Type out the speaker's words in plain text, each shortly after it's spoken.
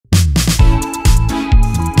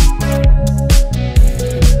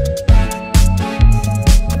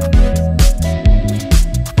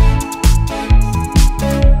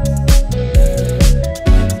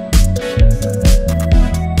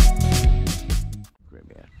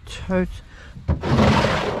coat.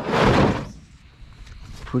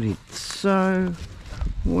 Put it so.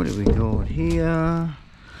 What do we got here?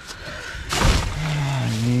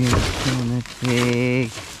 New pig.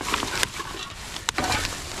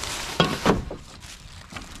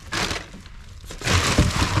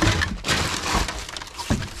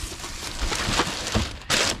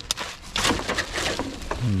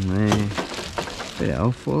 And there, bit of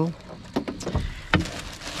alfoil.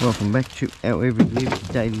 Welcome back to our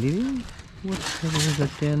everyday living. What the hell is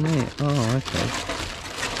that down there? Oh, okay.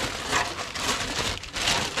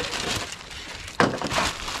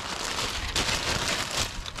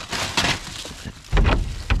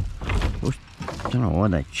 I don't know why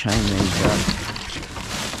they chain these up.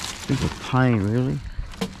 It's a pain, really.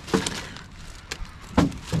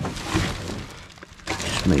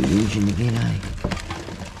 Just me losing again, eh?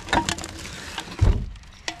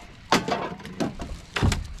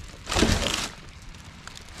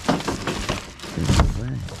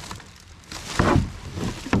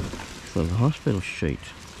 For the hospital sheet.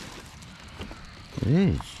 It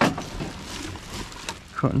is.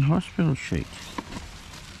 Cotton hospital sheet.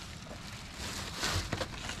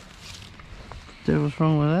 What the devil's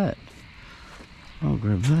wrong with that? I'll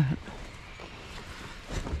grab that.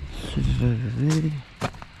 Set it over there.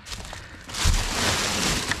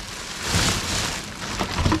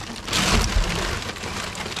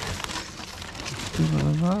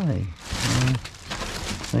 What are they?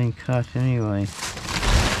 Been cut anyway.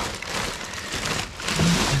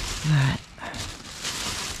 What's that?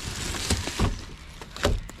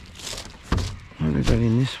 What have we got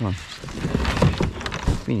in this one?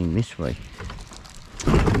 Spinning this way.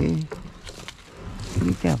 Yeah. Can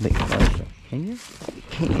you go a bit closer? Can you? You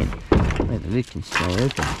can. Maybe the lid can stay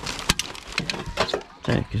open.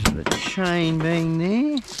 So, because of the chain being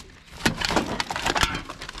there.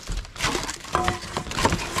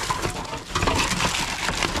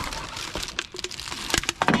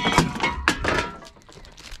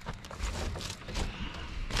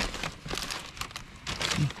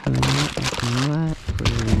 Put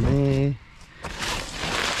it in there.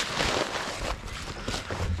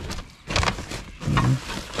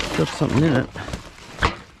 Got something in it.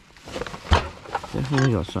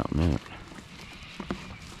 Definitely got something in it.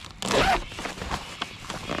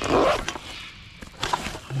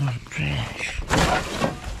 A lot of trash.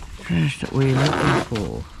 Trash that we're looking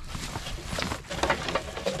for.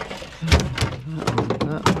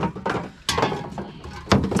 That one.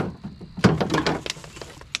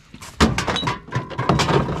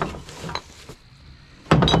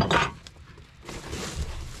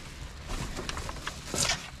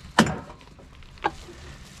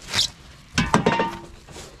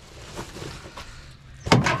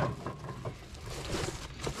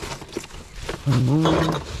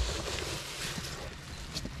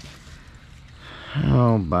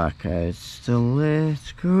 Oh, Barco's still there,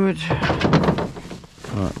 it's good.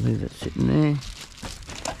 Right, leave it sitting there.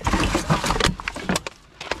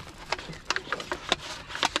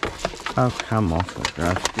 Oh, come off the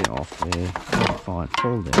grass, get off there. Oh, fine,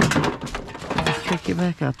 fall down. Just pick it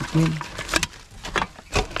back up again.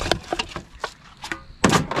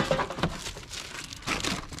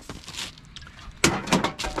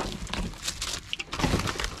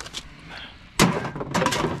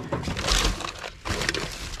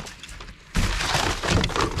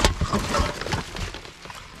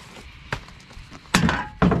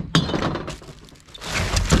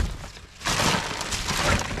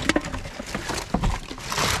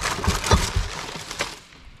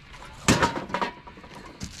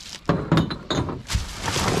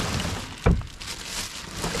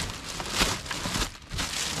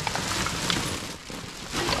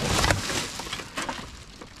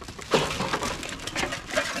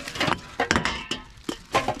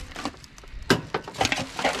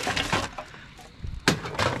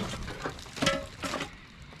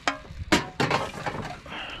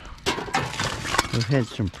 We've had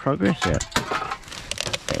some progress out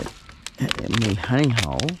at my honey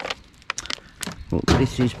hole. Well,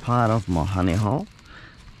 this is part of my honey hole.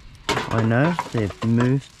 I noticed they've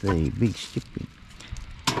moved the big stippy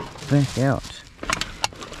back out.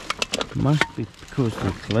 Must be because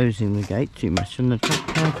they're closing the gate too much and the truck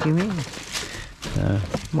can't come in. So,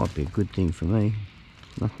 might be a good thing for me.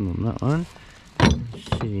 Nothing on that one.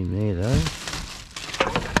 Sitting there though.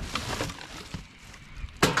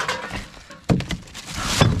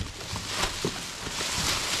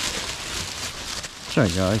 Sorry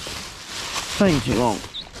guys, taking too long.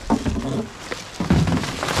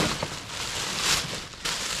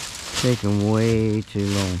 Taking way too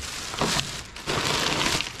long.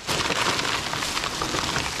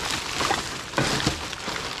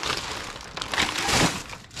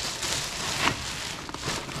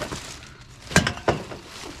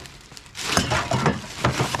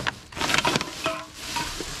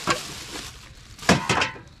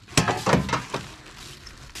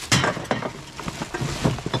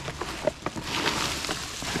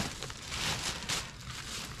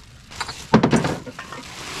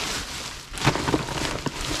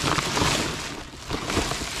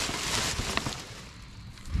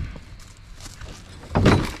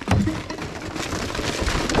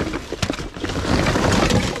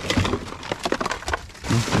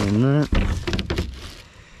 than that.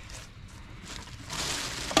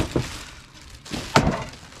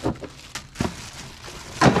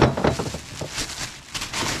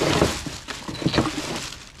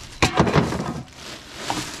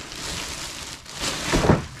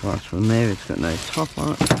 Right, from there it's got no top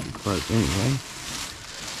on it, it broke anyway.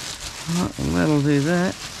 Right, well that'll do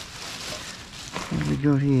that. What have we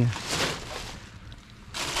got here?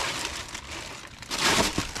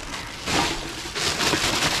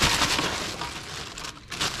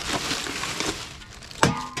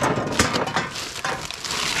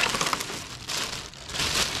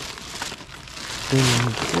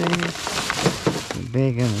 The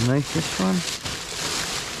bag underneath this one.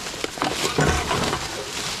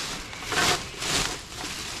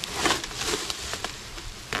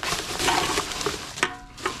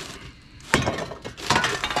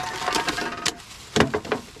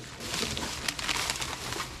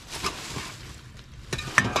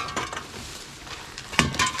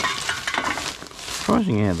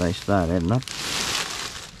 Surprising how they start adding up,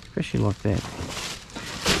 especially like that.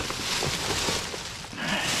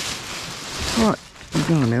 Right, we'll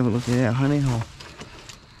go and have a look at our honey hole.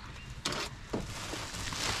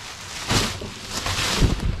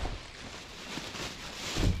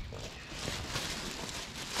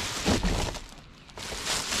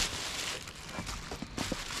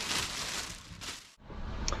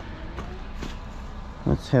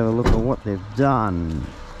 Let's have a look at what they've done.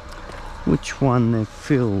 Which one they've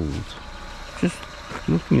filled. Just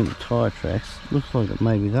looking at the tyre tracks, looks like it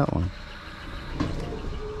may be that one.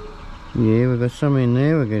 Yeah, we've got some in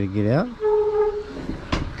there we're going to get out.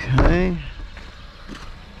 Okay.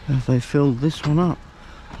 Have they filled this one up?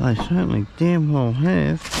 They certainly damn well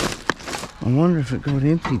have. I wonder if it got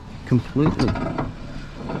emptied completely.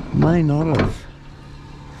 May not have.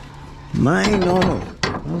 May not have.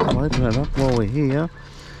 I'll open it up while we're here.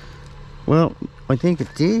 Well, I think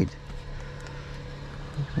it did.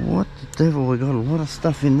 What the devil, we got a lot of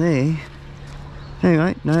stuff in there.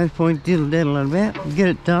 Anyway, no point diddle-daddling about. Get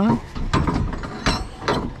it done.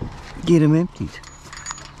 Get them emptied.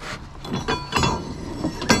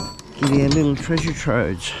 Get our little treasure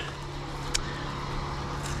troves.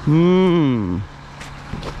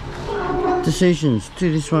 Decisions.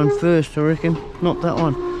 Do this one first, I reckon. Not that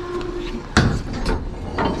one.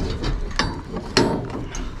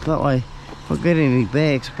 That way, if I get any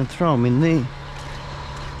bags, I can throw them in there.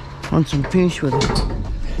 Once I'm finished with it.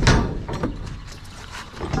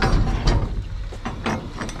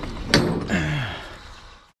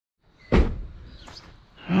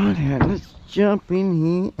 Right, let's jump in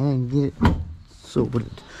here and get it sorted.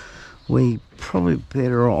 We probably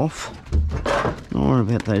better off not worry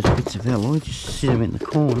about those bits of alloy, just sit them in the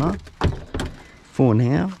corner for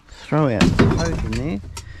now. Throw out the coat in there.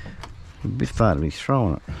 A bit far to be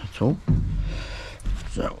throwing it, that's all.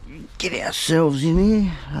 So get ourselves in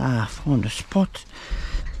here, find a spot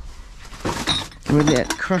without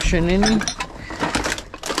crushing any.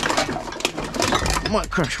 Might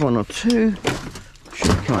crush one or two.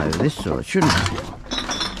 Should come over this side, shouldn't it?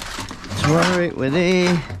 Let's worry, we're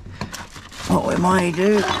there. What we may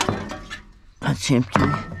do, that's empty.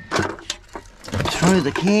 Throw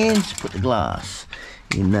the cans, put the glass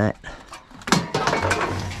in that.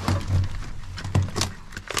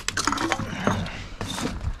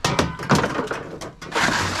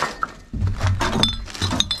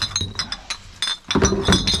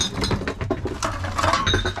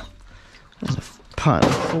 Part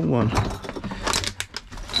of the full one.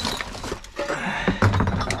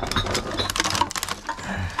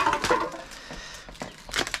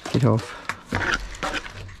 Get off.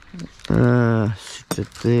 Sit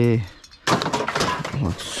it there.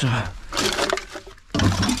 Like so.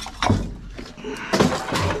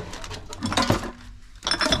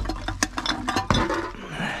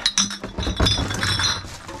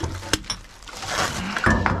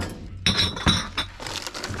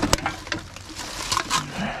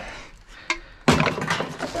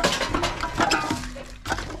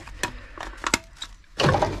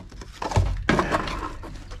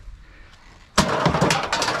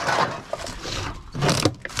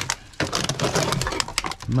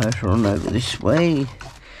 Motor on over this way,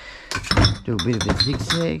 do a bit of a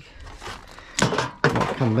zigzag,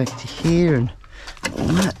 might come back to here and all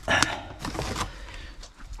that.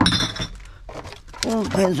 All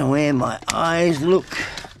depends on where my eyes look.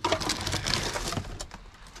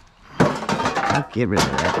 I'll get rid of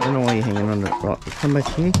that, I don't know why you're hanging on to it. Right, we'll come back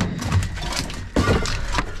here,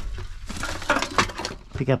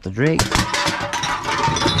 pick up the drag.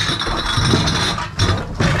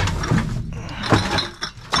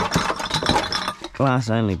 Glass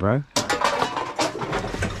only, bro.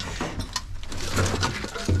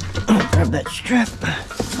 grab that strap.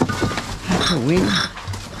 That's a win.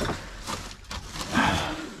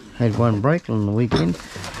 Had one break on the weekend.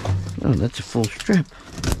 Oh, that's a full strap.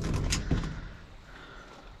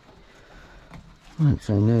 I won't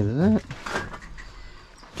say no to that.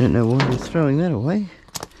 Don't know why we're throwing that away.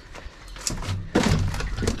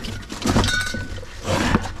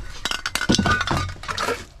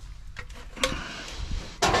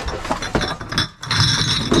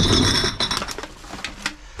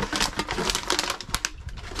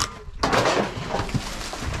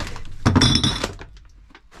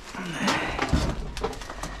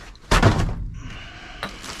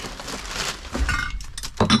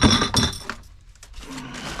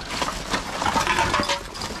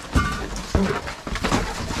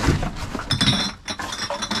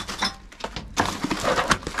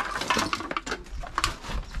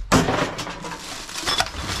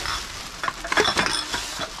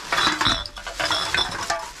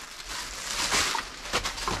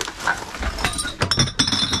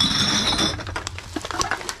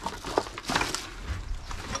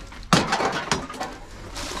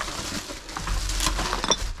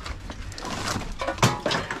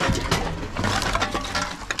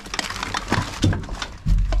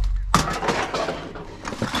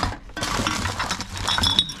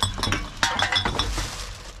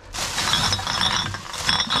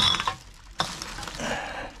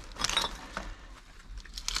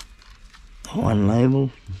 One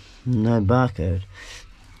label, no barcode.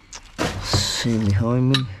 See behind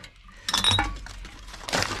me.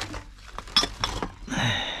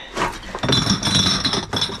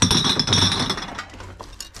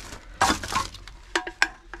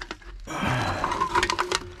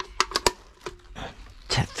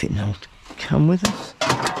 Tap fit will come with us.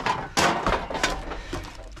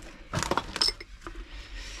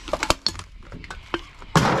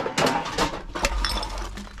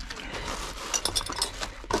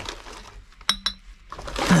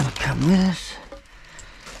 Come with us.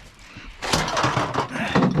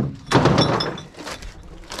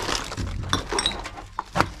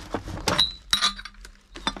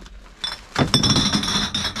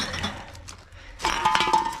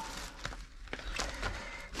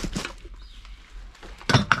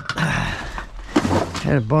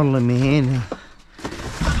 Had a bottle in my hand,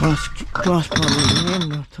 glass bottle in my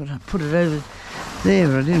hand. I thought I'd put it over there,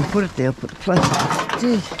 but I didn't put it there. I put the plastic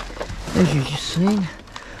instead, as you've just seen.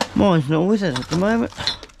 Mine's not with us at the moment.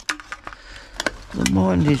 The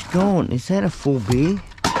mind is gone. Is that a full beer?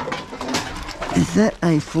 Is that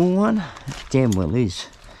a full one? It damn well is.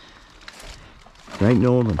 Great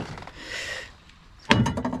Northern.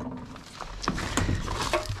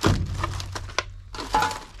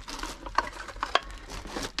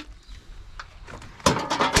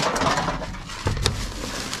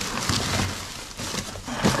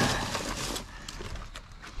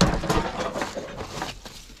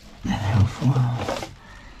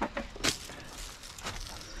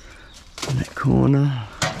 In that corner.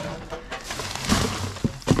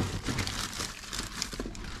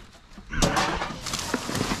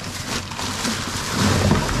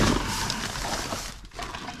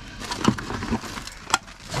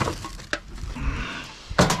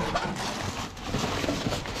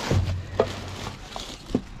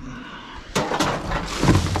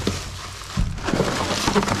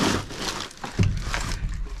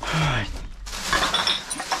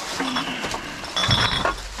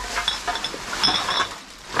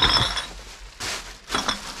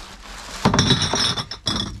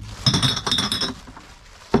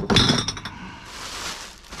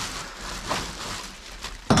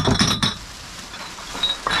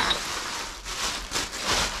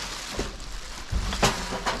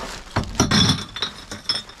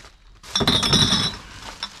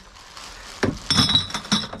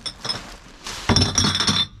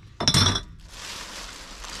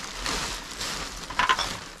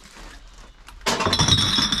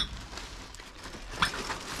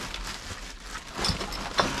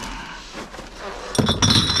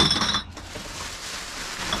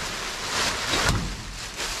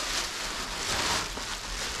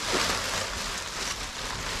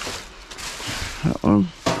 That one.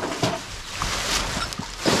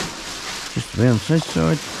 Just around this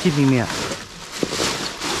side, tip him out.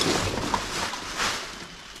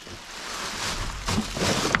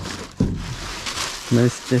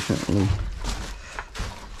 Most definitely.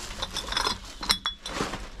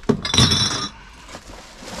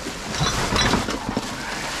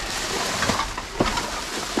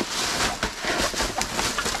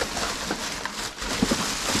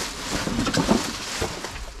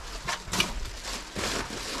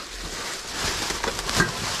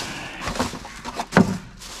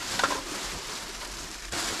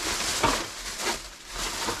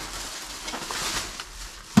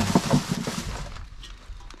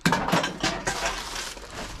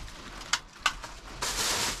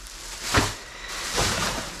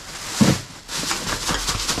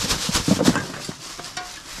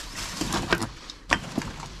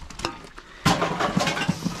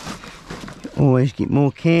 Always get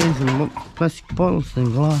more cans and plastic bottles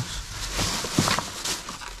than glass.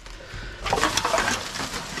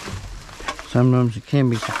 Sometimes it can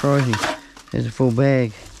be surprising. There's a full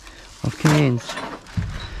bag of cans.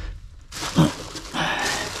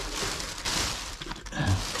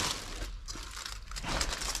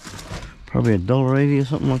 Probably $1.80 or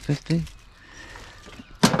something like that there.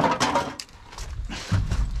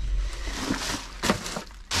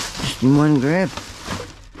 Just in one grab.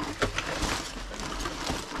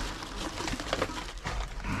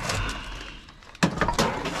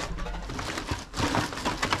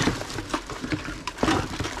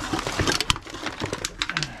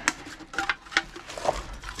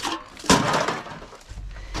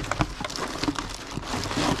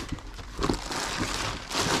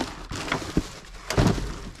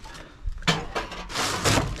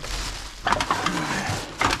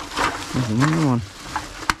 There's another one.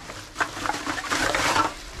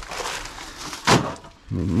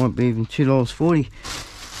 It might be even $2.40.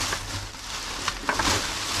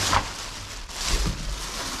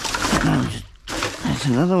 No, that's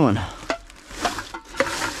another one.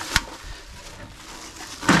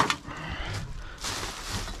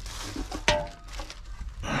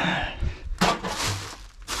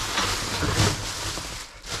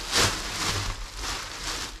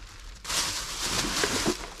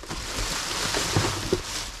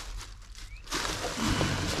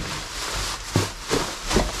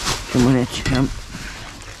 Come on, out you come.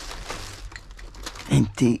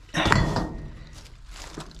 Empty.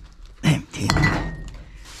 Empty.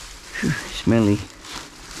 Whew, smelly.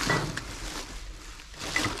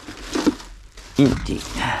 Empty.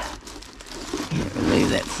 Here, we'll leave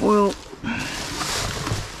that foil.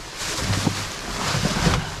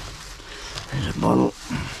 There's a bottle.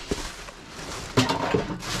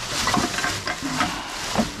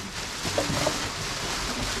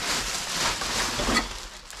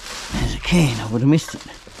 Can, I would have missed it.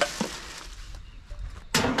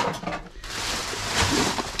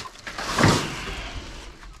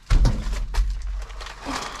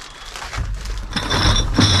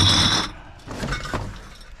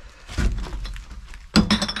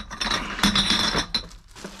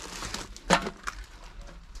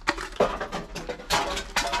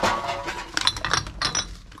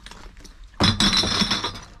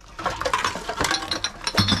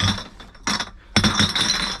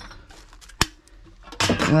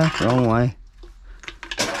 That's the wrong way.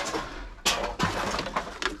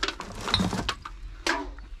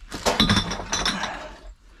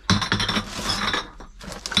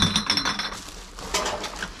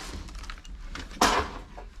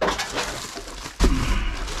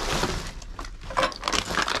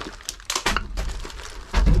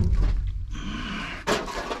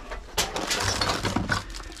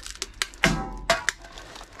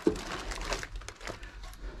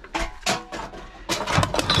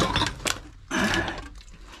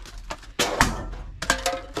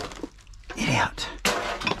 Out.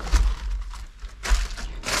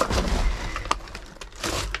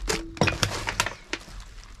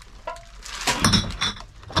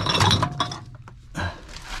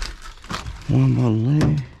 One bottle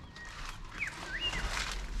there.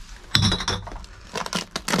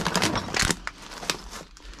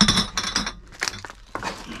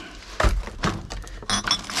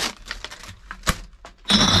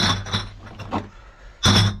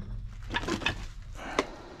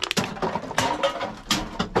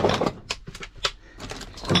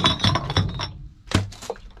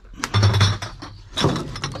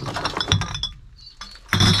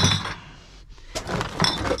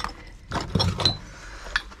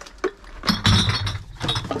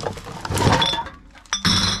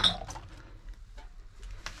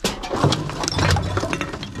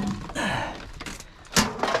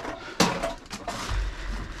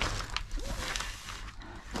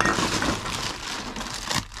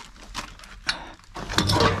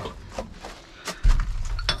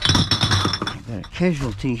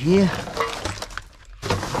 Casualty here.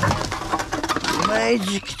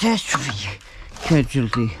 Major catastrophe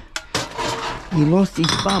casualty. He lost his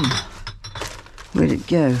bum. Where'd it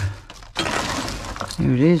go?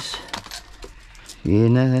 There it is. Yeah,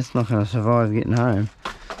 no, that's not going to survive getting home.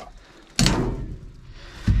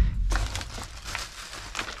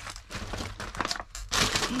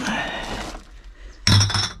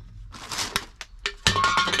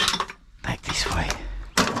 Back this way.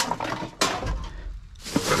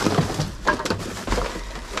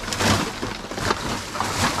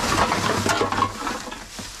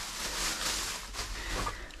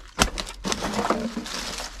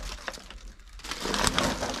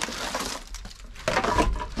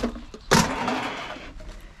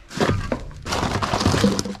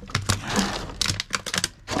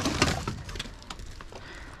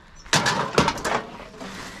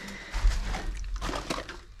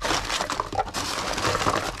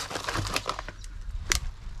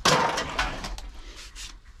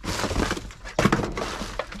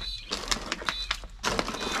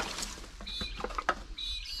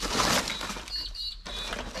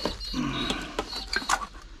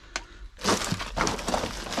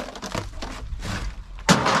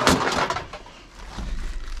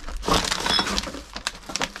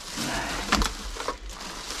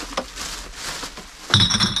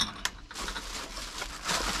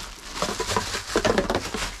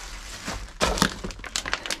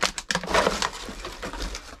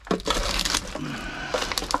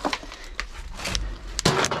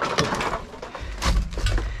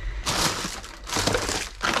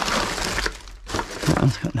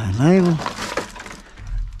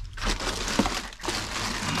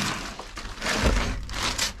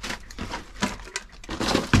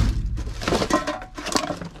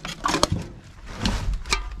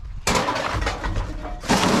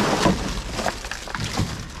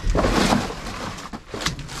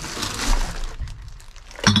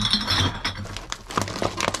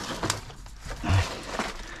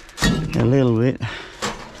 A little bit,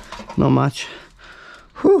 not much.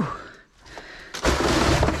 Whew.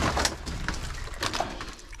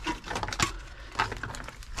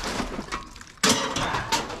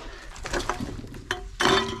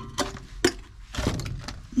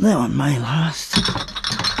 That one may last.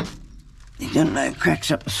 You got no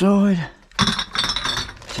cracks up the side.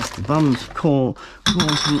 Just the bums call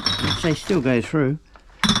from, which they still go through.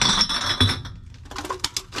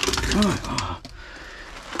 Right.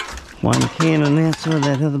 One can on the outside of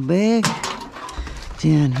that other bag.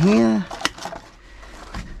 Down here.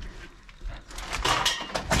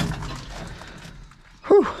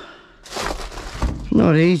 Whew.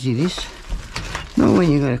 Not easy this. Not when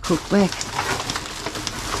you've got to cook back.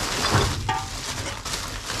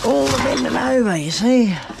 All the bending over, you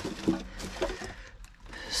see.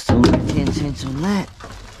 Still need 10 cents on that.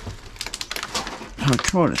 I'll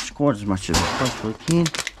try to squat as much as I possibly can.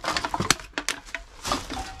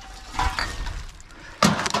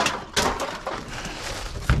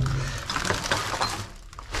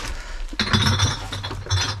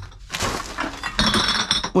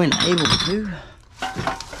 When able to.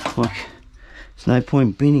 Like, there's no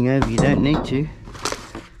point bending over, you don't need to.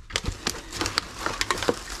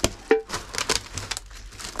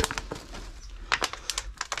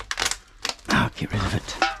 I'll get rid of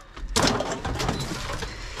it.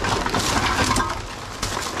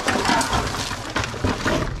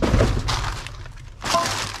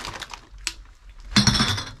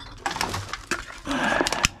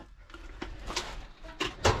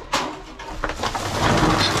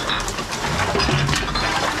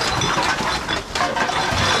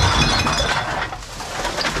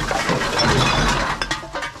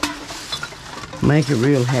 Make a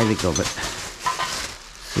real havoc of it.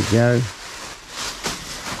 To go.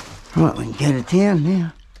 Right, we can go to town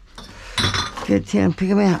now. Go to town, pick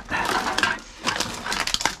them out.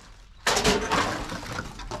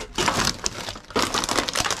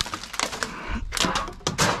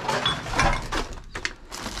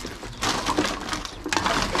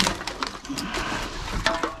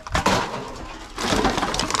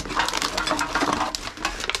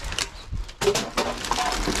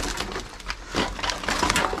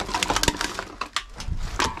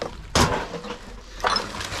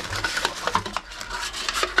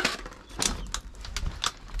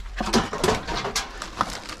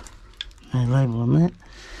 No label on that.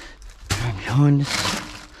 Right behind us.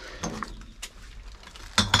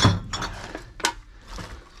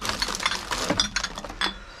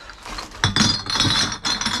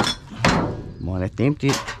 Might have to empty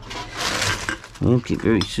it. I'll empty it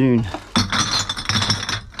very soon.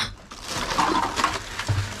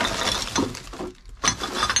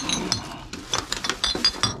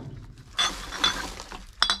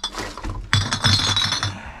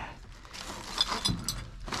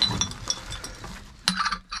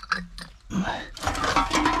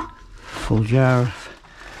 Full jar of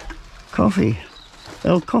coffee,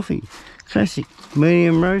 coffee, classic,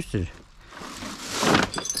 medium roasted.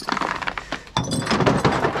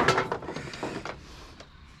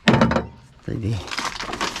 Bloody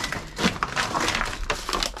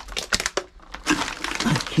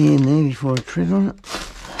a can there before I tread on it.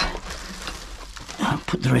 I'll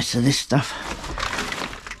put the rest of this stuff.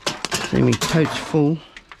 See me tote's full.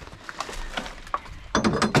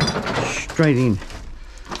 Straight in.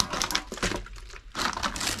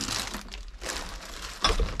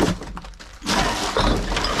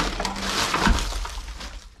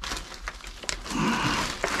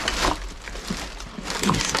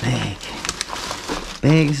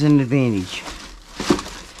 Bag is an advantage.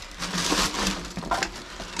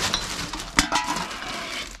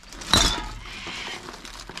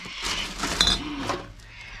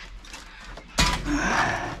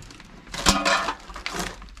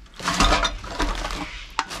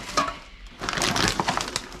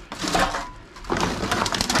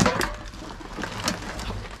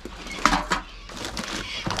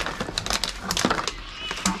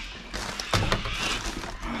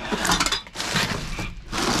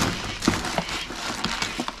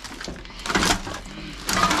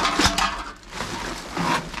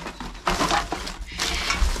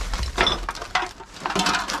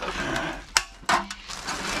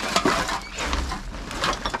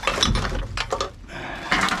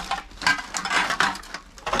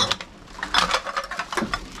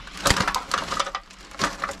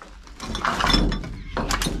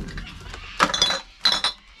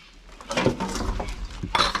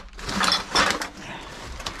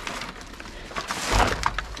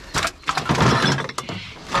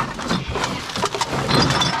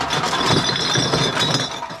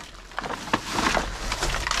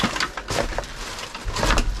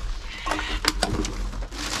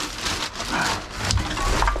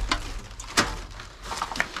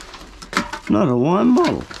 Not a wine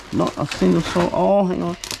bottle. Not a single soul. Oh, hang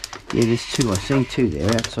on. Yeah, there's two. I seen two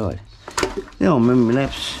there outside. The old memory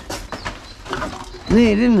lapse.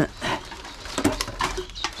 There, didn't it?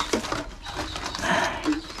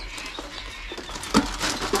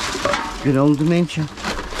 Good old dementia.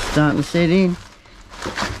 Starting to set in.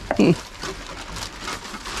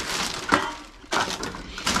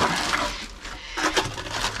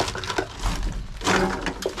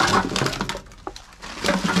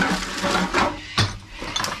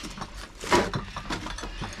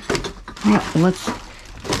 Now let's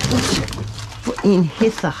put in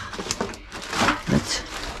Heather. Let's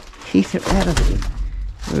heat it out of here.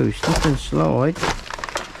 Oh, slip and slide.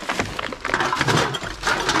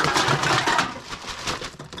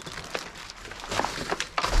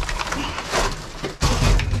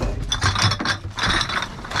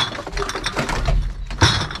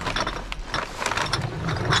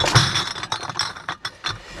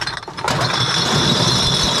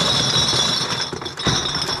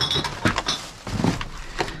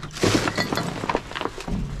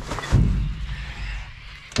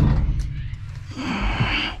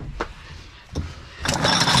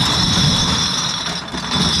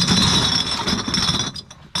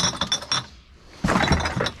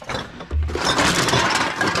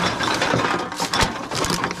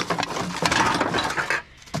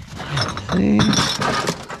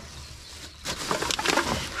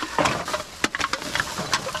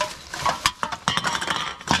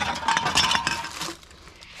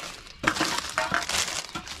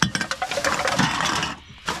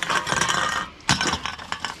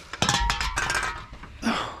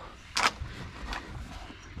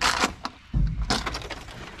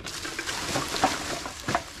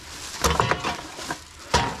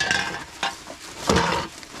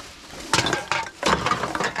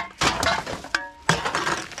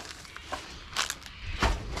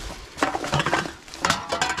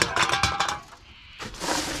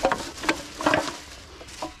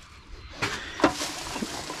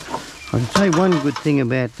 I can tell you one good thing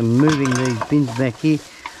about them moving these bins back here.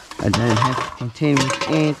 I don't have to contend with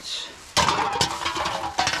ants.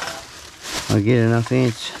 I get enough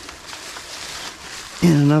ants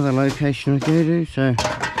in another location I go to, so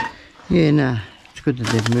yeah, nah, it's good that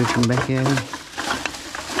they've moved them back out here.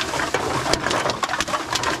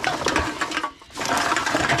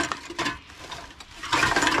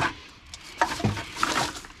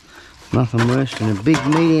 Nothing worse than a big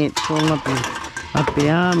meat ant crawling up the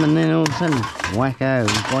arm, and then all of a sudden wacko,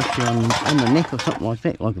 bite you on the neck or something like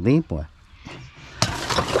that, like a vampire.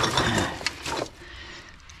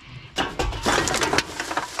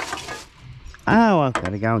 Oh, I've got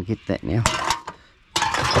to go and get that now.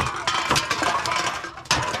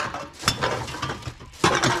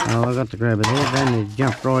 Oh, I got to grab it there, don't need to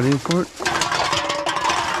jump right in for it.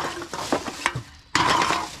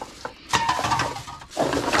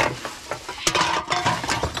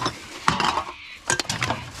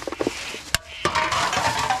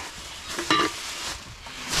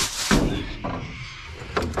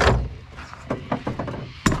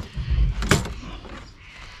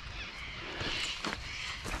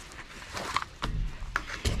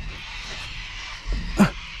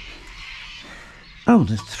 Oh,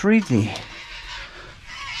 there's three there.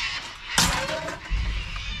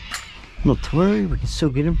 Not to worry, we can still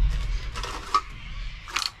get them.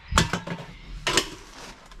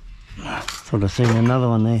 Thought I seen another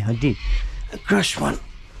one there. I did. A crushed one.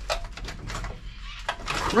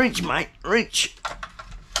 Reach, mate, reach.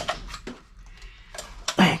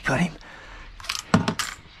 There, got him.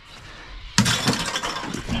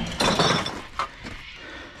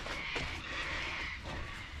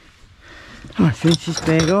 Alright, finish this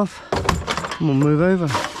bag off and we'll move over.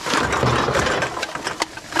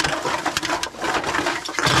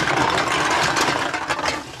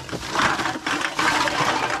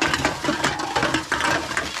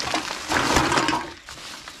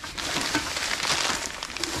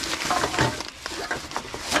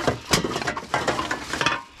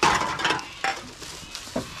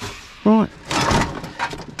 Right,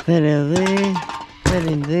 that out of there, that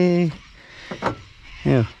in there.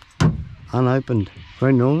 Now, unopened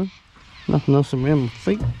Great Northern, nothing else around my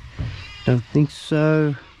feet, don't think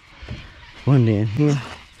so. One down here,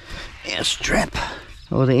 our strap.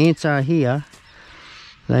 Oh, the ants are here,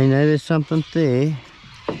 they know there's something there.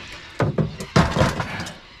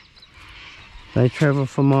 They travel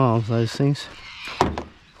for miles, those things,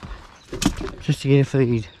 just to get a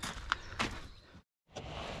feed.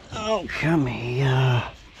 Oh, come here.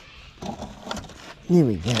 There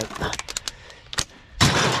we go.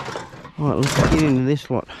 Right, let's get into this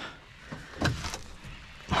lot.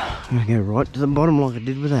 I'm going to go right to the bottom like I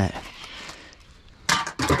did with that.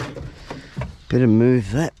 Better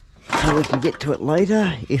move that so we can get to it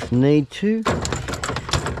later if need to.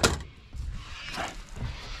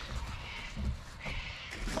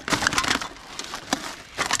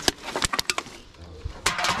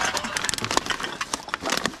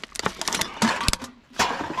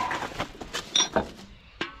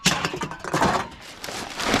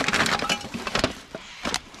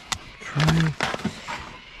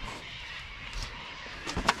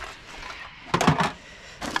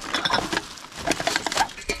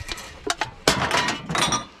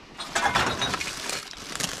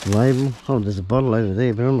 Label. Oh, there's a bottle over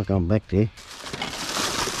there, but I'm not going back there.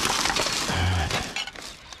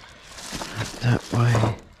 That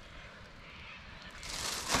way.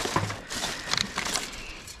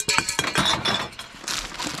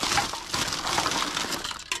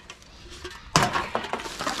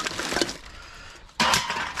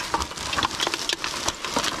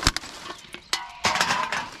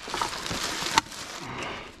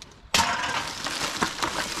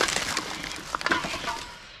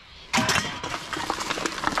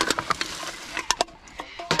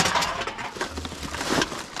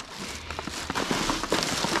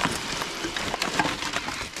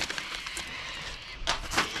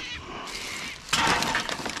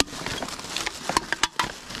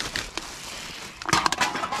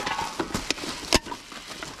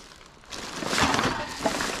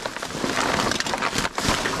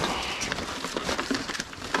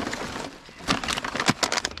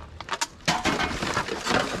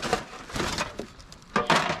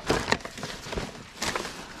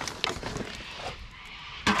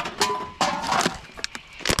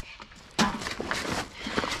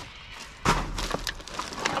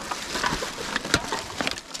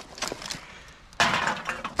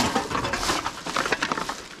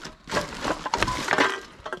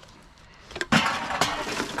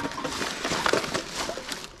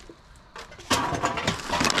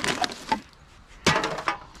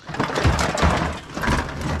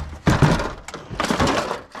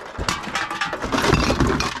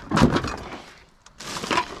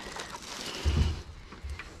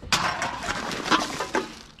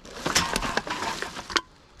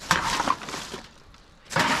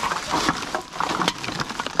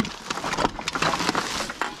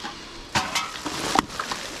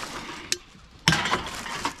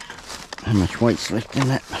 How much weight's left in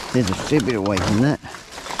that? There's a fair bit of weight in that.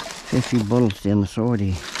 Fair few bottles down the side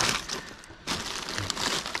here.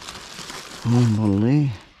 One bottle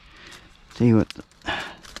there. Tell you what,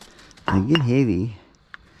 they get heavy.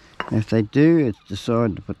 If they do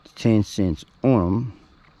decide to put the 10 cents on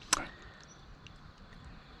them,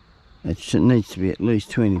 it needs to be at least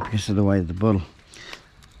 20 because of the weight of the bottle.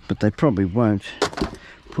 But they probably won't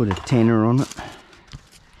put a tenner on it.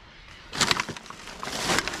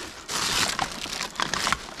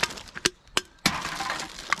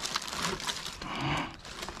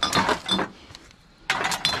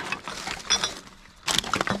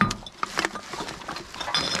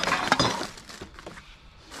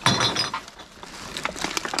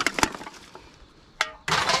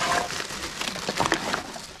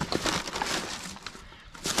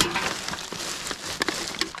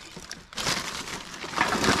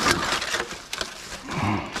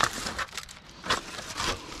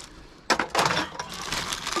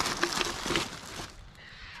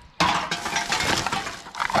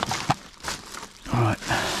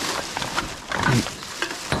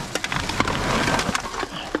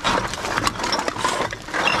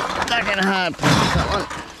 Hard that one.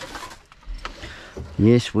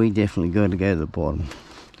 Yes, we definitely got to go to the bottom.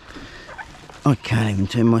 I can't even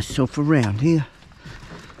turn myself around here.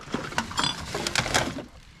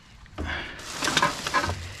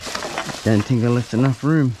 Don't think I left enough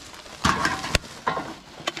room.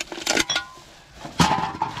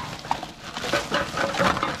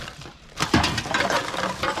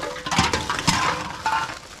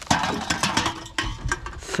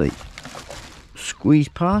 See, squeeze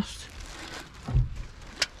past.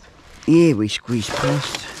 Yeah, we squeezed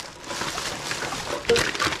past.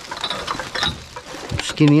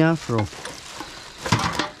 Skinny after all.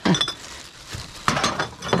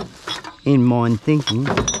 In mind thinking.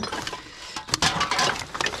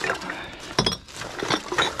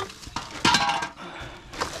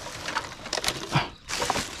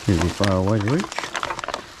 Isn't far away to reach.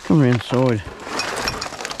 Come around the side.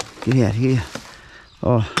 Get out here.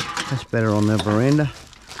 Oh, that's better on the veranda.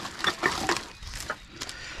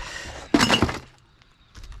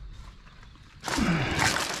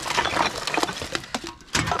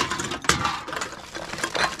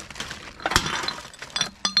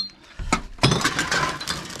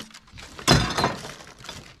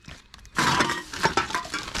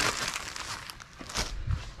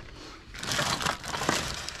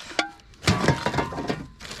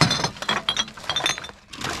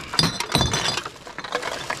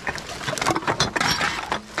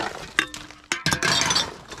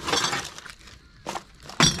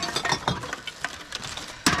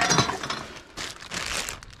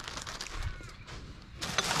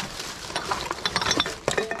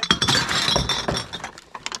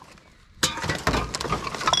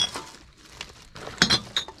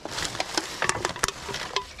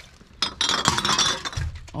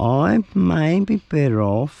 I may be better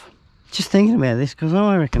off, just thinking about this, because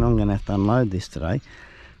I reckon I'm going to have to unload this today.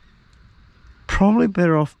 Probably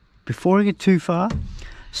better off, before I get too far,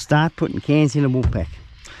 start putting cans in a wool pack.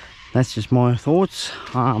 That's just my thoughts.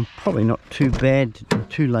 Probably not too bad,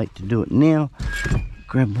 too late to do it now.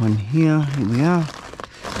 Grab one here, here we are.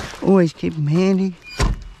 Always keep them handy.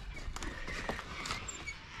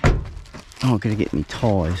 Oh, I've got to get me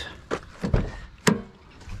ties.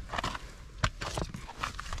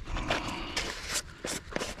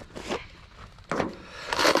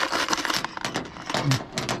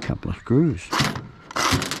 A couple of screws.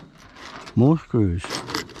 More screws.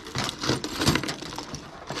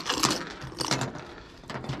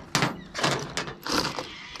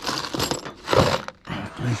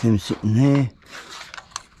 Leave them sitting there.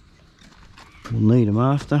 We'll need them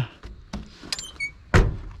after.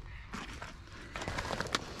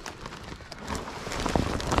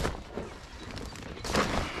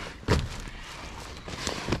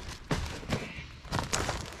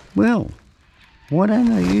 Well, why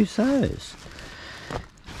don't I use those?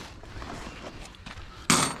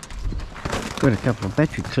 Got a couple of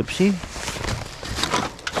battery clips here.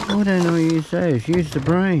 Why don't I use those? Use the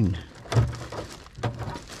brain.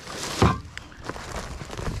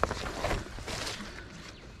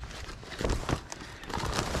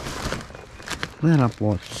 That up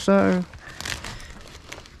like so.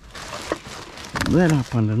 That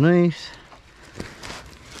up underneath.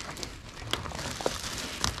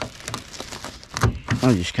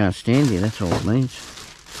 I just can't stand here, that's all it means.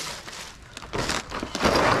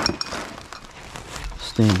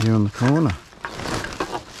 Stand here on the corner.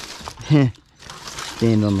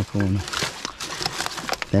 Stand on the corner.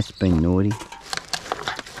 That's been naughty.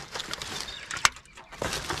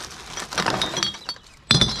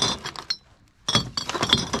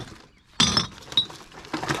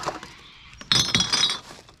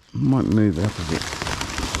 Might move it up a bit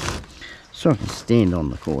so I can stand on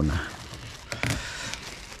the corner.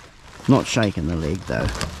 Not shaking the leg though.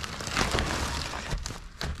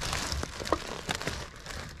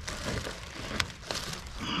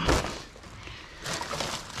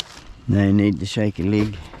 No need to shake a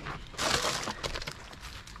leg.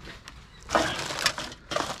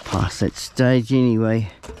 Past that stage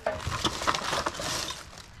anyway.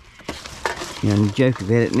 You only joke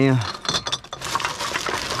about it now.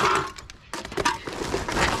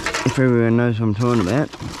 If everyone knows what I'm talking about,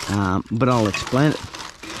 but I'll explain it.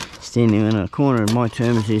 Standing in a corner in my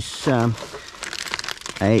terms is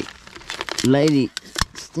a lady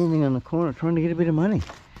standing on the corner trying to get a bit of money.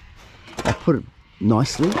 I put it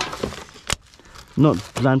nicely, not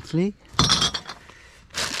bluntly.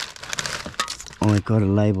 I got a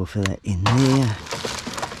label for that in there.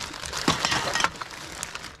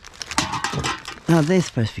 Now they're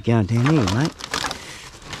supposed to be going down here, mate.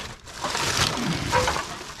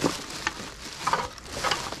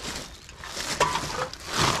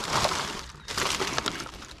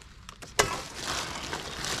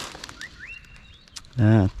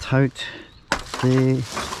 Tote there. You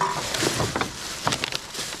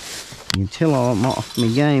can tell I'm off my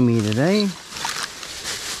game here today.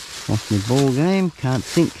 Off my ball game, can't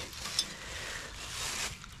think.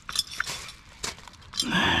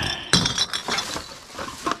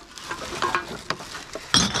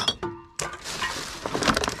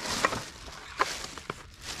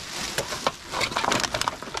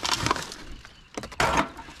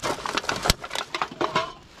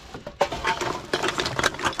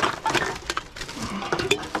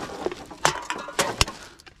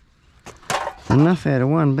 Enough out of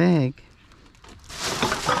one bag.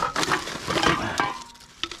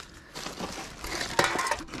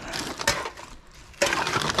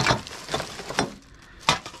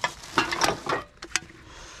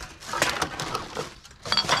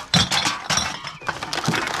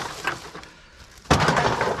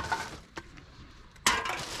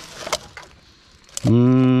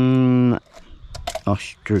 Oh,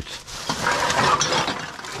 struth.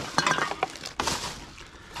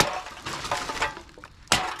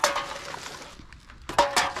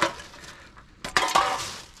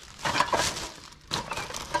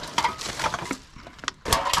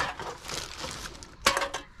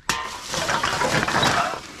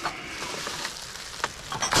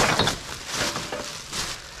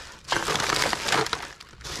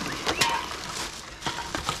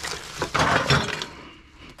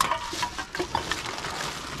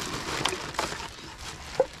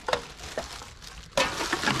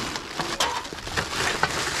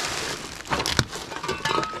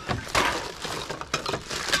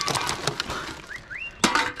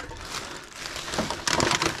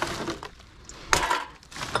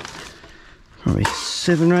 Probably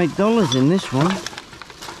 $7 or $8 in this one.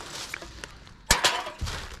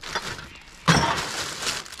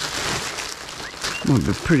 Might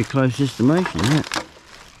be pretty close estimation, that.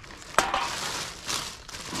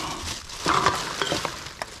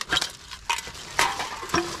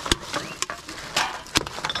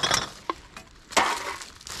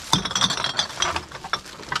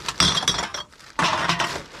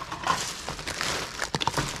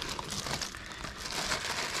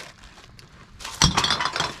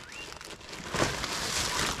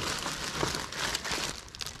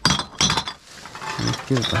 Let's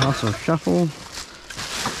give it the hustle shuffle.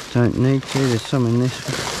 Don't need to, there's some in this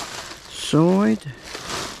side.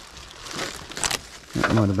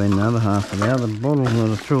 That might have been the other half of the other bottle that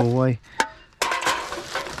I threw away.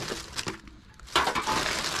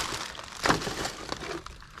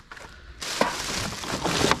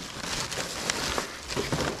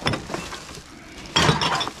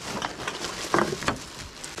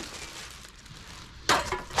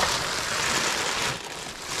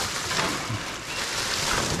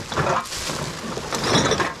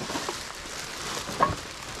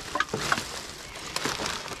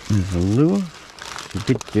 There's a lure. It's a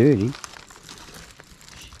bit dirty.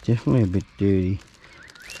 It's definitely a bit dirty.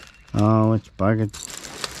 Oh, it's buggered.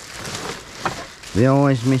 The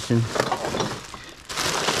eye's missing.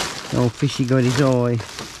 The old fishy got his eye.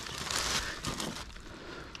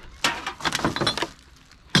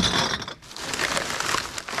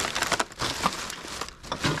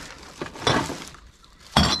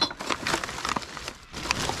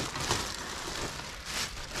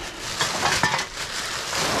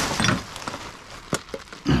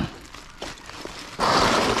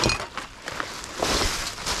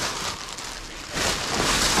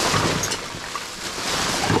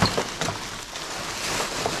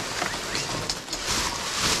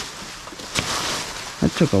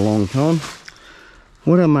 That took a long time.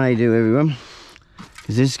 What I may do, everyone,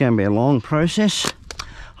 because this is going to be a long process,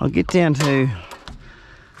 I'll get down to,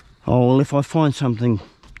 oh, well, if I find something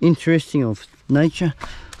interesting of nature,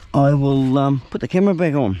 I will put the camera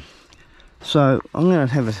back on. So I'm going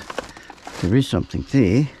to have a, there is something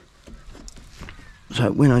there.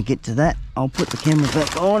 So when I get to that, I'll put the camera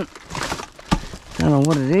back on. Don't know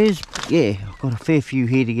what it is, but yeah, I've got a fair few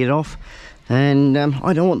here to get off. And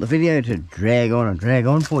I don't want the video to drag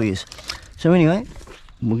on for you. So anyway,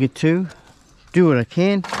 we'll get to do what I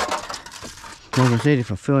can. Like I said,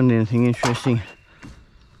 if I find anything interesting,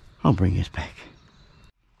 I'll bring this back.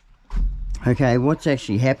 Okay, what's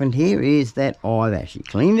actually happened here is that I've actually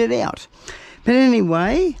cleaned it out. But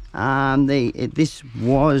anyway, this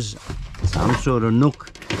was some sort of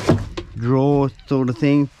nook drawer sort of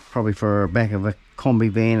thing, probably for the back of a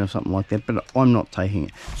combi van or something like that, but I'm not taking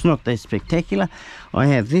it. It's not that spectacular. I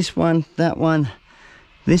have this one, that one,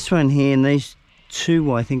 this one here, and these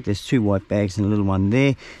two. I think there's 2 white bags and a little one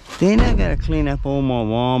there. Then I've got to clean up all my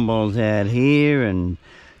wine bottles out here and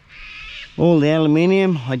all the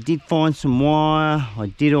aluminium. I did find some wire. I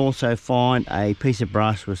did also find a piece of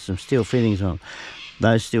brass with some steel fittings on.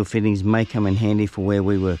 Those steel fittings may come in handy for where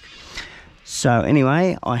we work. So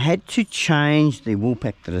anyway, I had to change the wool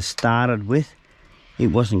pack that I started with. It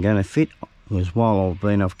wasn't going to fit, because while I've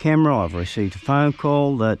been off camera, I've received a phone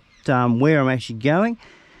call that where I'm actually going,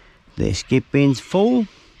 their skip bin's full.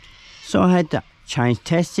 So I had to change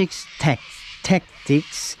tactics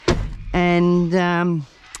and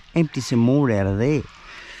empty some more out of there.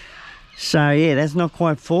 So yeah, that's not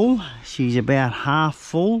quite full. She's about half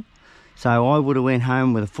full. So I would have went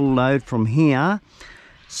home with a full load from here.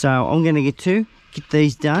 So I'm going to get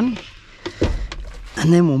these done.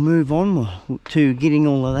 And then we'll move on to getting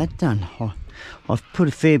all of that done. I've put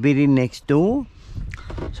a fair bit in next door.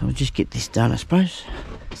 So I'll just get this done, I suppose.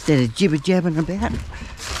 Instead of jibber-jabbing about.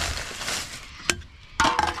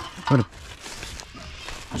 I've got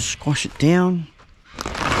to squash it down.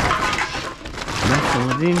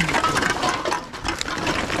 Rustle it in.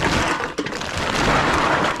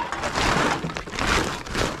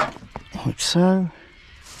 Like so.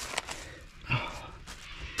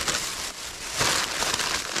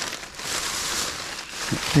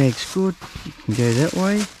 Bag's good, you can go that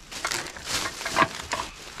way.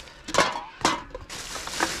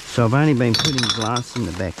 So I've only been putting glass in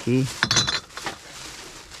the back here.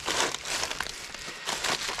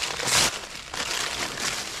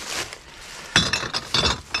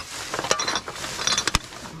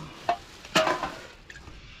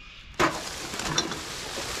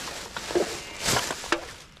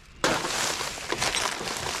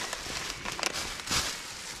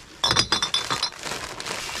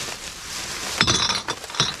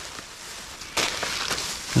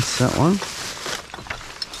 That's that one.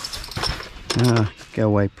 Go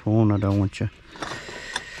away, prawn, I don't want you.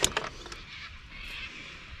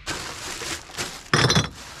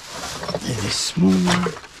 There's this small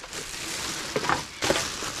one.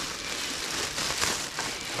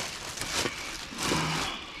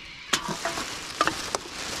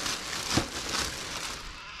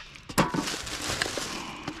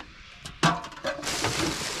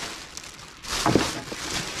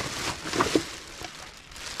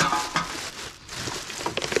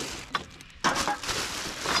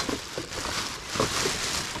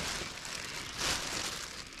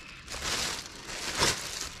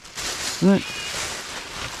 Right.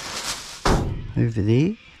 Over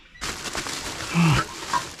there. Oh.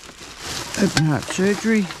 Open heart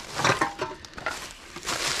surgery.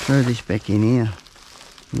 Throw this back in here.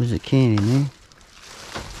 There's a can in there.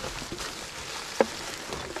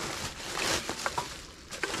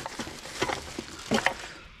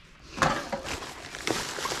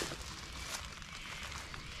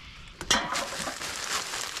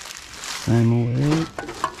 Same over there.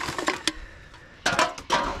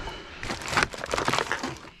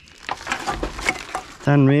 It's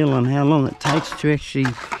unreal on how long it takes to actually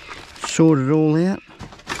sort it all out.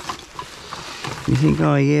 You think,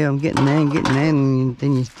 oh yeah, I'm getting there, and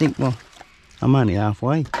then you think, well, I'm only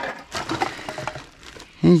halfway.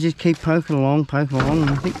 And you just keep poking along, and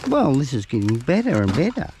you think, well, this is getting better and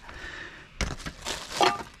better.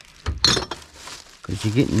 Because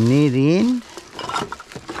you're getting near the end.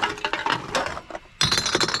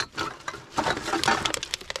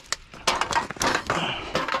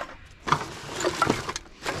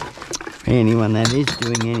 Anyone that is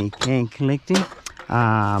doing any can collecting,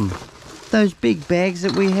 those big bags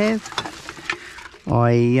that we have,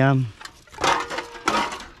 I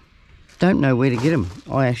don't know where to get them.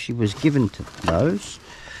 I actually was given to those,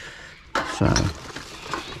 so,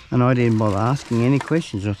 and I didn't bother asking any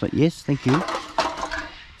questions. I thought, yes, thank you.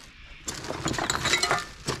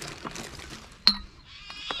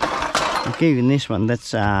 Like even this one,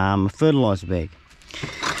 that's a fertiliser bag.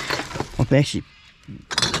 I've actually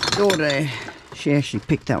daughter, she actually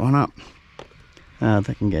picked that one up.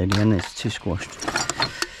 That can go down there, it's too squashed.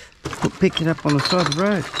 Picked it up on the side of the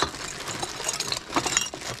road.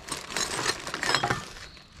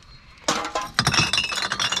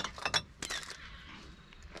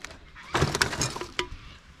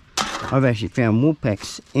 I've actually found wool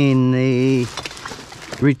packs in the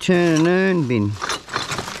return and earn bin.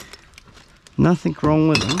 Nothing wrong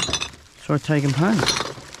with them, so I take them home.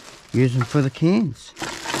 Use them for the cans.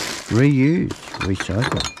 Reuse,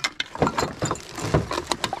 recycle.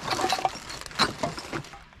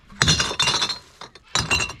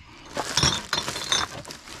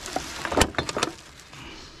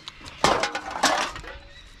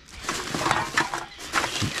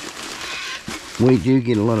 We do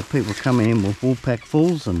get a lot of people coming in with wool pack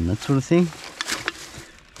fulls and that sort of thing.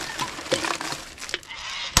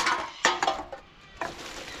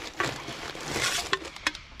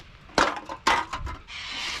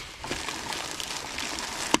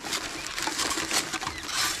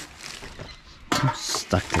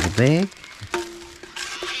 Stuck to the bag.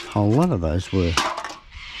 A whole lot of those were.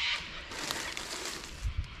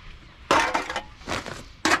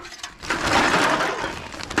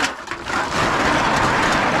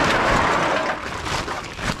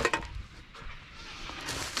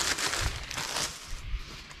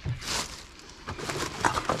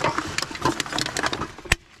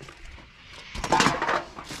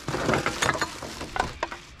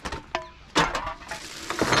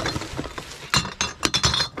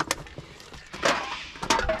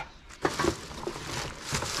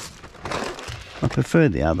 I prefer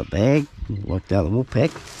the other bag, like the other wool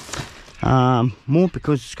pack, more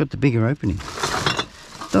because it's got the bigger opening.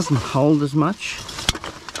 It doesn't hold as much,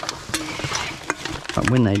 but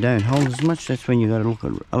when they don't hold as much, that's when you've got to look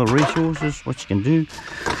at other resources, what you can do,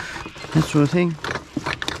 that sort of thing.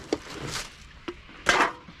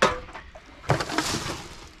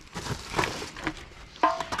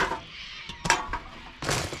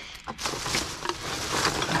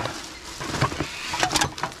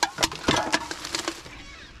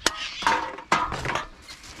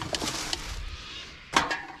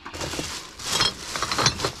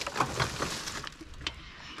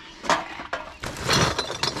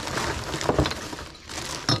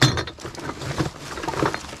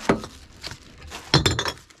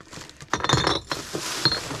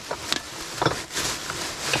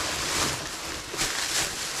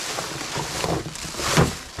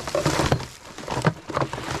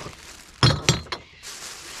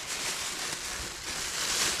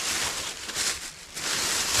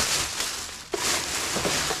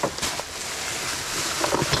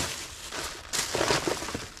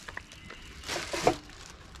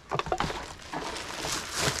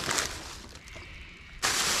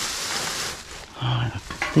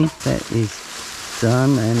 think that is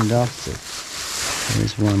done and dusted.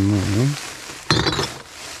 There's one more.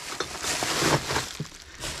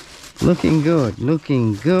 Looking good,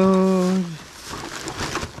 looking good.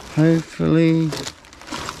 Hopefully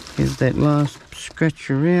give that last scratch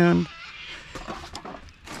around.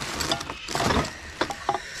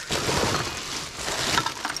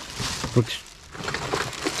 Looks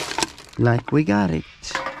like we got it.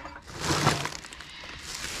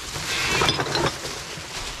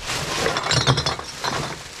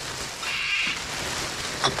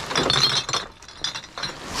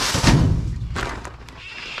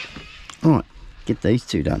 Alright, get these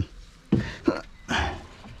two done.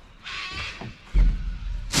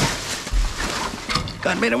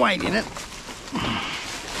 Got a bit of weight in it.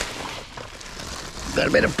 Got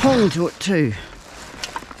a bit of pong to it too.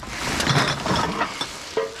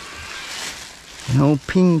 An old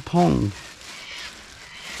ping pong.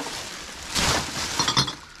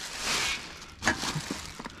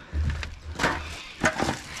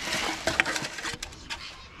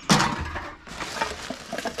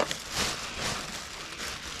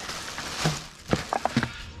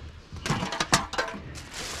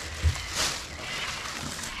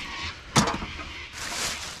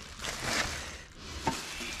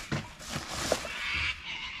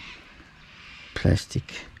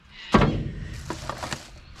 Plastic.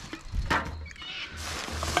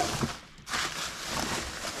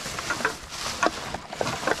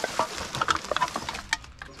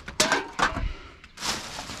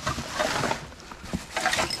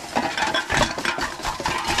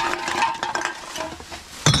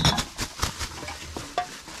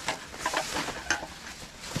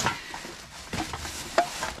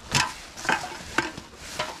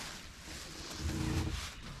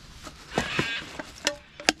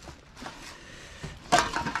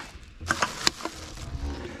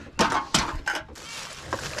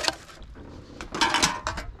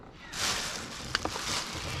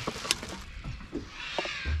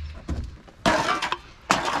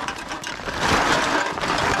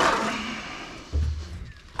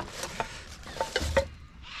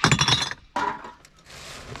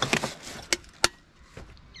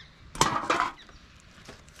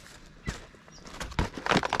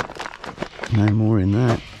 No more in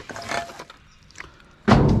that.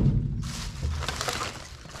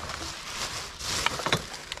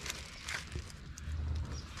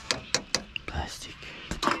 Plastic.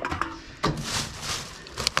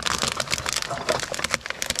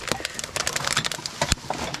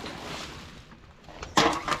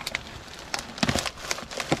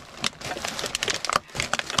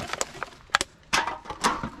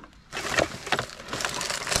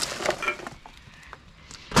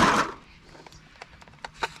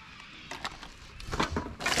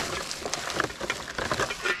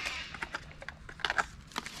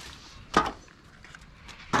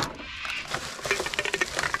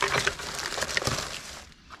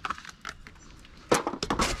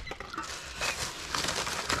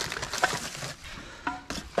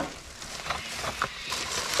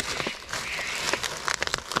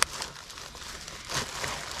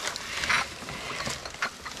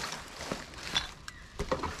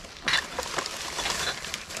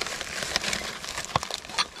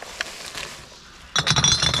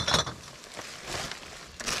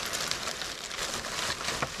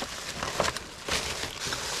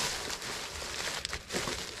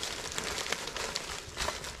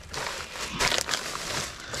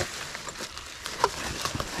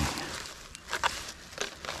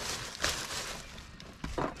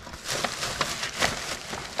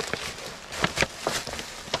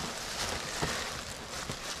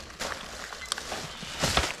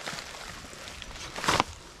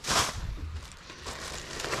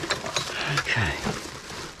 Okay.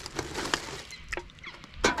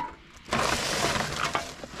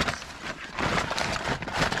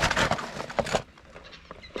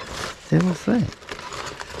 There was that.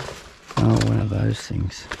 Oh, one of those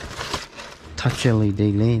things. Touch LED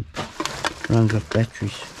lamp. Runs off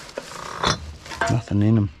batteries. Nothing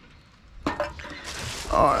in them.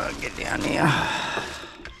 Oh, I'll get down here.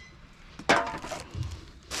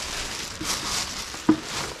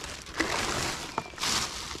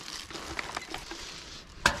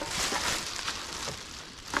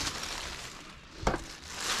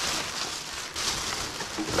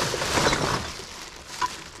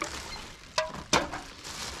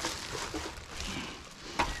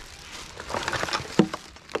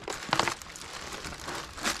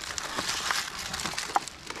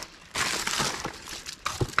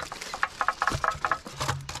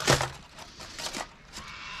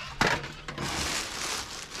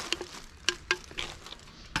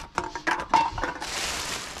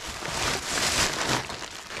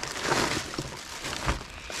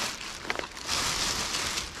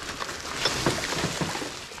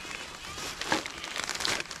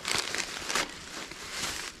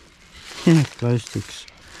 Glow sticks.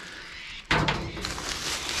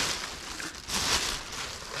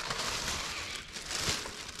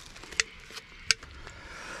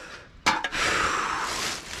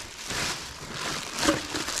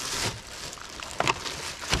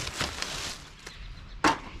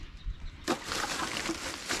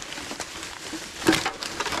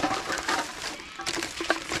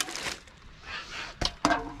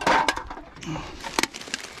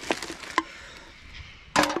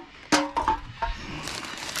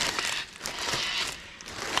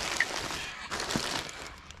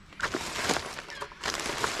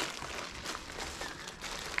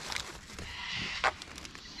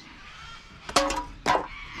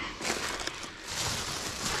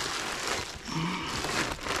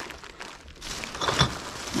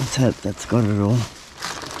 Let's hope that's got it all.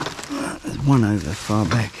 There's one over far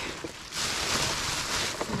back.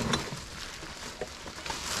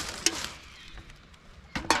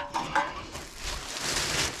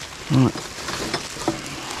 Right.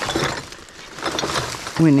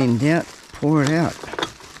 When in doubt, pour it out.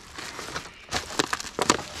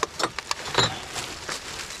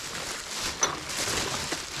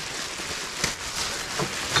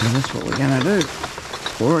 So that's what we're going to do.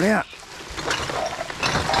 Pour it out.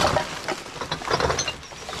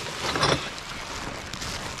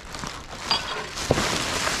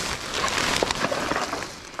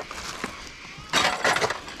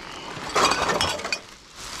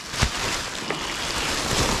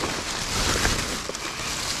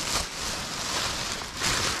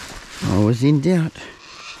 I was in doubt.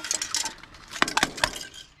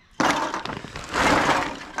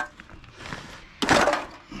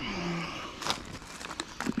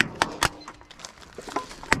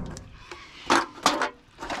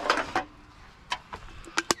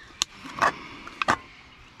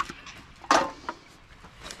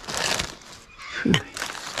 Whew,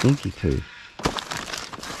 stinky poo.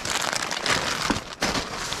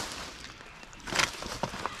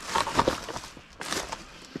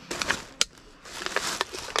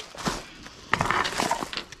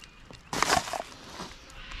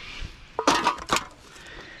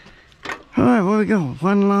 Alright, well, we got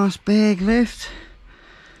one last bag left.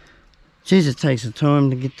 Jeez, it takes some time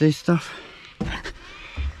to get this stuff.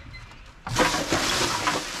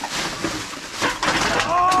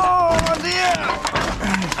 Oh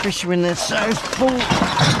dear! Especially when they're so full.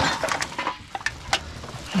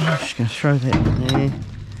 I'm just going to throw that in there.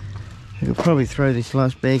 I could probably throw this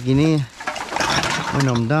last bag in here when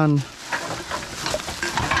I'm done.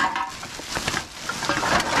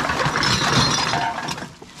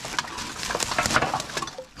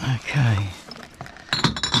 Okay.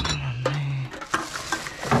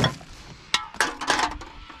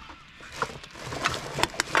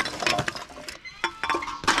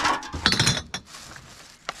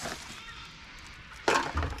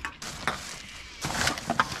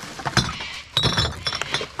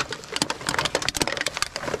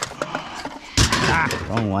 Ah,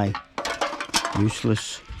 wrong way.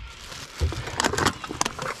 Useless.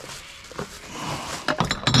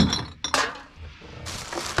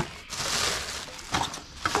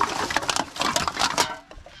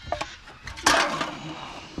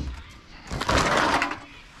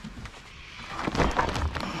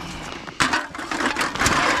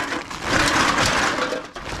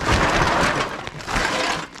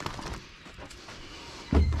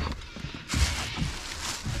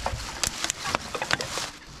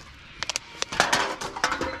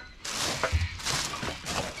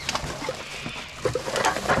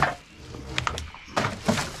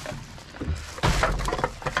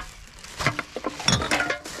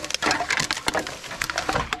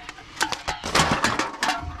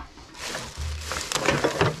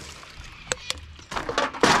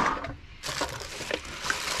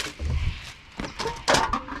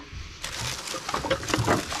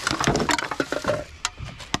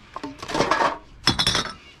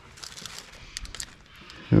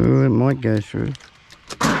 Oh, it might go through.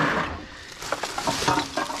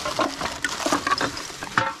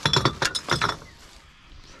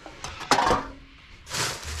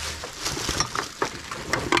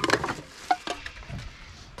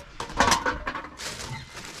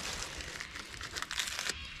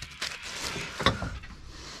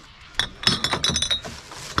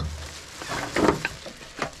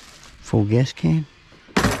 Full gas can.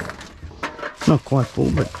 Not quite full,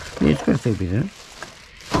 but yeah, it's got a fair bit in it.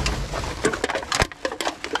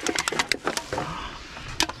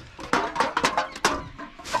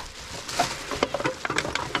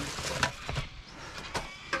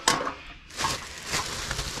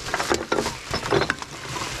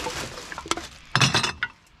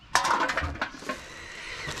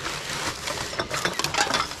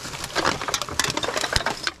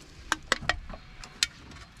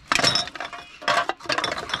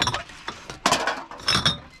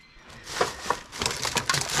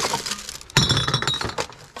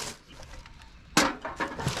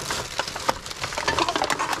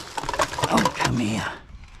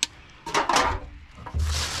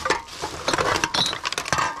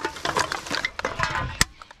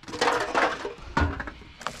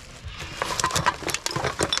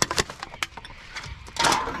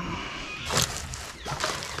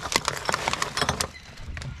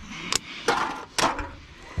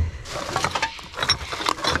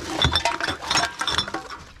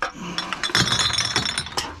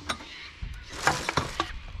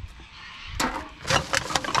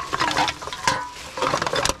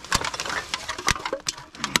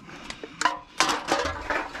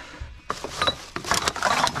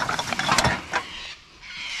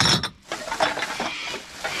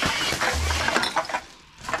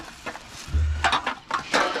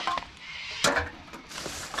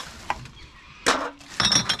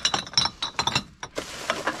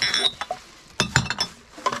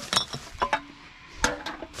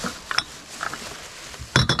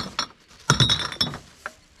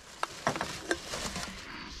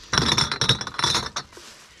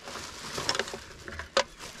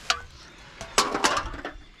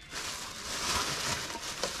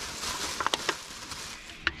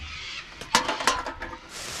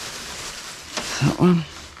 one.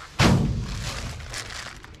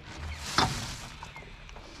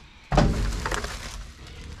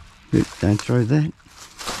 Oops, don't throw that.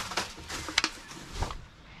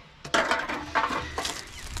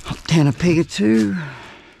 Hop down a peg or two.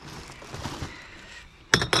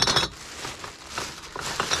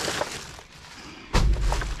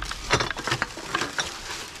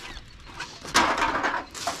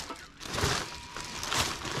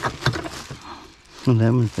 Well,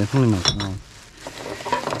 that one's definitely not wrong.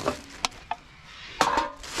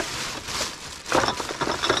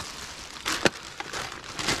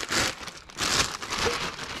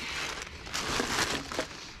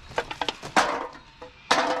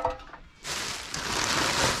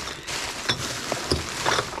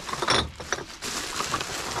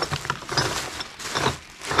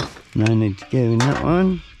 No need to go in that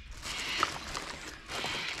one.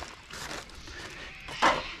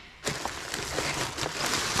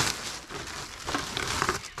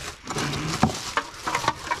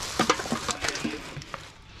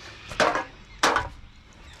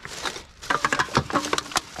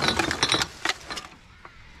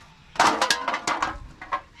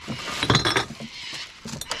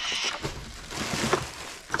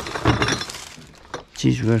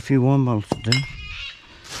 Geez, we've got a few wine bottles to do.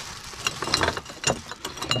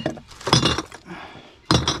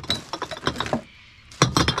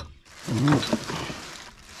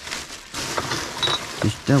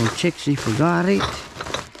 Just double check, see if we got it.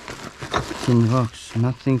 Tin box,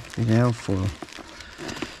 nothing but alfoil.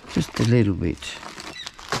 Just a little bit.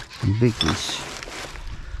 And biggies.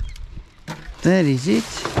 That is it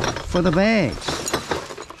for the bags.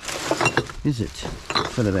 Is it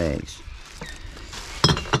for the bags?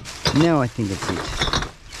 Now I think it's it.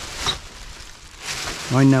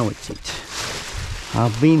 I know it's it.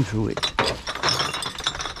 I've been through it.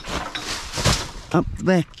 Up the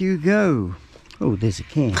back you go. Oh, there's a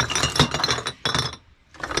can.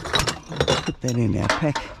 Put that in our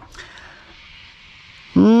pack.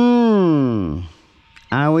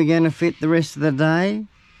 Are we going to fit the rest of the day?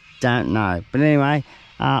 Don't know. But anyway,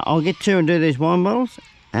 I'll get to and do these wine bottles,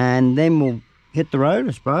 and then we'll hit the road,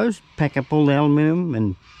 I suppose. Pack up all the aluminium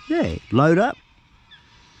and, yeah, load up.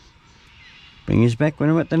 Bring us back when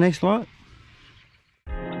I'm at the next light.